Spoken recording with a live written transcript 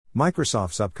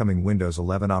Microsoft's upcoming Windows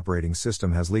 11 operating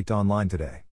system has leaked online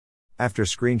today. After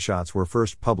screenshots were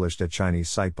first published at Chinese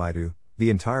site Baidu, the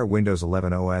entire Windows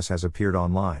 11 OS has appeared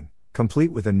online,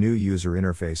 complete with a new user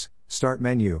interface, start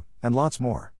menu, and lots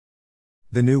more.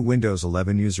 The new Windows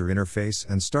 11 user interface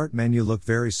and start menu look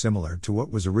very similar to what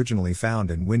was originally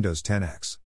found in Windows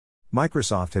 10X.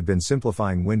 Microsoft had been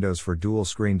simplifying Windows for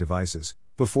dual-screen devices,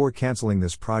 before canceling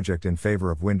this project in favor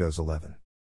of Windows 11.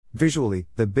 Visually,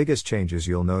 the biggest changes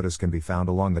you'll notice can be found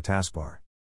along the taskbar.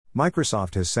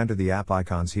 Microsoft has centered the app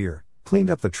icons here, cleaned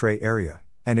up the tray area,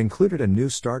 and included a new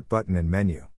Start button and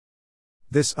menu.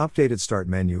 This updated Start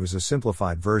menu is a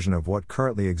simplified version of what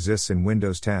currently exists in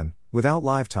Windows 10, without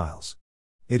live tiles.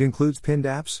 It includes pinned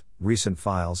apps, recent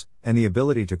files, and the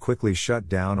ability to quickly shut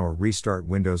down or restart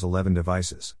Windows 11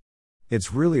 devices.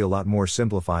 It's really a lot more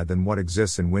simplified than what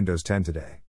exists in Windows 10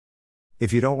 today.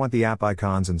 If you don't want the app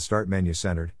icons and Start menu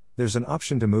centered, there's an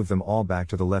option to move them all back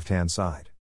to the left-hand side.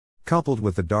 Coupled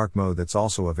with the dark mode that's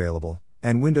also available,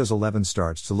 and Windows 11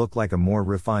 starts to look like a more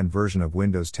refined version of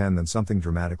Windows 10 than something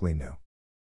dramatically new.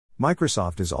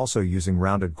 Microsoft is also using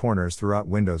rounded corners throughout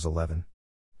Windows 11.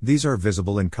 These are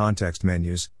visible in context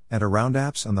menus, and around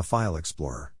apps and the File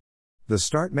Explorer. The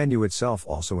Start menu itself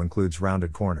also includes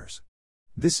rounded corners.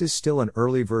 This is still an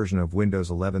early version of Windows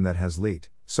 11 that has leaked,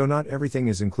 so not everything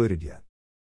is included yet.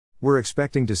 We're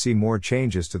expecting to see more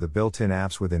changes to the built-in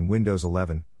apps within Windows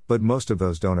 11, but most of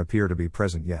those don't appear to be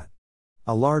present yet.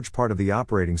 A large part of the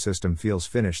operating system feels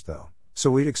finished though,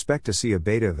 so we'd expect to see a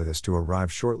beta of this to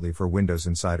arrive shortly for Windows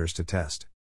insiders to test.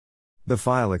 The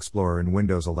File Explorer in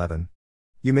Windows 11.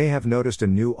 You may have noticed a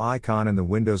new icon in the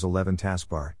Windows 11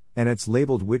 taskbar, and it's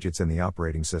labeled Widgets in the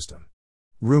operating system.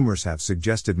 Rumors have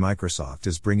suggested Microsoft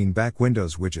is bringing back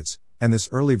Windows widgets, and this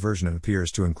early version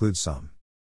appears to include some.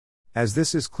 As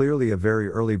this is clearly a very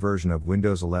early version of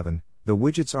Windows 11, the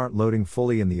widgets aren't loading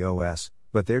fully in the OS,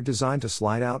 but they're designed to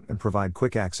slide out and provide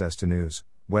quick access to news,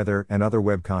 weather, and other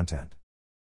web content.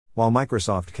 While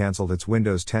Microsoft canceled its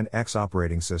Windows 10X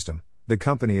operating system, the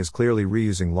company is clearly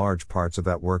reusing large parts of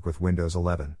that work with Windows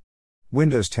 11.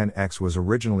 Windows 10X was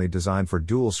originally designed for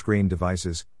dual-screen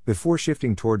devices, before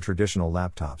shifting toward traditional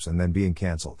laptops and then being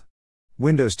canceled.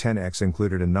 Windows 10X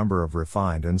included a number of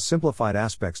refined and simplified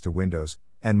aspects to Windows,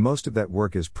 and most of that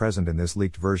work is present in this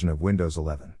leaked version of Windows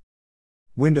 11.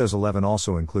 Windows 11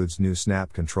 also includes new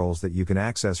snap controls that you can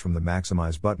access from the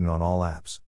Maximize button on all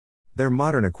apps. They're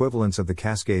modern equivalents of the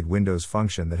Cascade Windows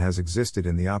function that has existed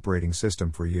in the operating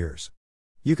system for years.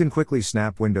 You can quickly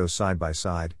snap windows side by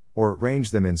side, or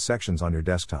arrange them in sections on your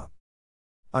desktop.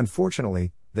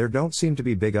 Unfortunately, there don't seem to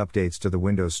be big updates to the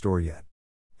Windows Store yet.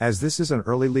 As this is an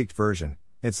early leaked version,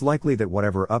 it's likely that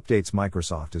whatever updates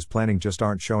Microsoft is planning just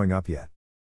aren't showing up yet.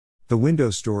 The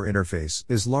Windows Store interface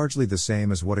is largely the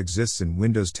same as what exists in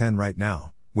Windows 10 right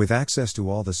now, with access to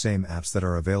all the same apps that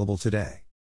are available today.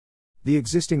 The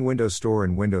existing Windows Store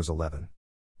in Windows 11.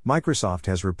 Microsoft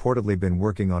has reportedly been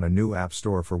working on a new App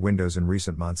Store for Windows in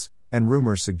recent months, and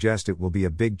rumors suggest it will be a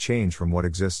big change from what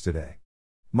exists today.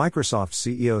 Microsoft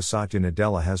CEO Satya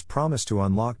Nadella has promised to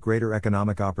unlock greater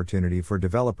economic opportunity for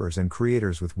developers and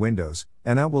creators with Windows,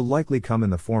 and that will likely come in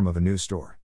the form of a new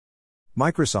store.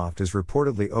 Microsoft is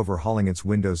reportedly overhauling its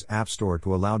Windows App Store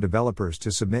to allow developers to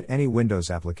submit any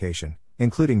Windows application,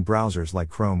 including browsers like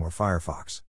Chrome or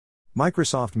Firefox.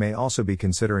 Microsoft may also be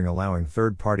considering allowing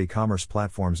third-party commerce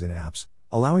platforms in apps,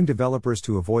 allowing developers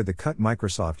to avoid the cut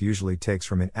Microsoft usually takes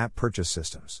from in-app purchase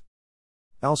systems.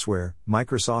 Elsewhere,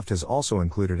 Microsoft has also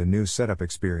included a new setup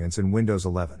experience in Windows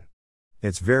 11.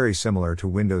 It's very similar to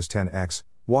Windows 10X,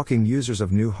 walking users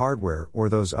of new hardware or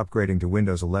those upgrading to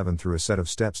Windows 11 through a set of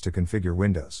steps to configure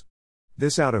Windows.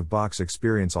 This out-of-box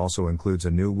experience also includes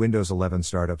a new Windows 11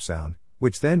 startup sound,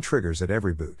 which then triggers at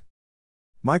every boot.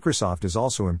 Microsoft is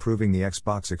also improving the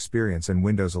Xbox experience in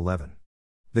Windows 11.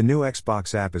 The new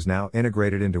Xbox app is now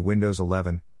integrated into Windows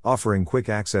 11, offering quick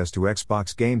access to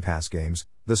Xbox Game Pass games,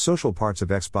 the social parts of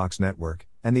Xbox Network,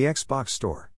 and the Xbox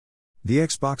Store. The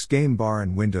Xbox Game Bar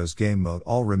and Windows Game Mode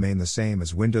all remain the same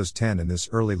as Windows 10 in this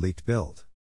early leaked build.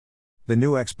 The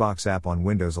new Xbox app on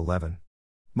Windows 11.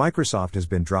 Microsoft has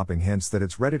been dropping hints that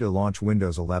it's ready to launch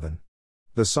Windows 11.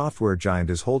 The software giant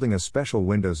is holding a special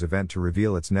Windows event to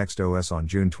reveal its next OS on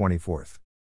June 24th.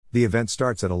 The event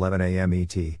starts at 11 a.m.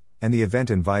 ET, and the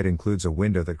event invite includes a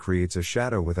window that creates a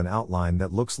shadow with an outline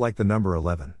that looks like the number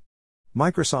 11.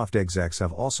 Microsoft execs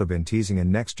have also been teasing a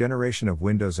next generation of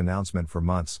Windows announcement for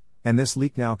months, and this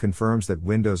leak now confirms that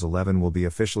Windows 11 will be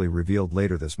officially revealed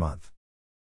later this month.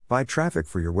 Buy traffic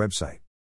for your website.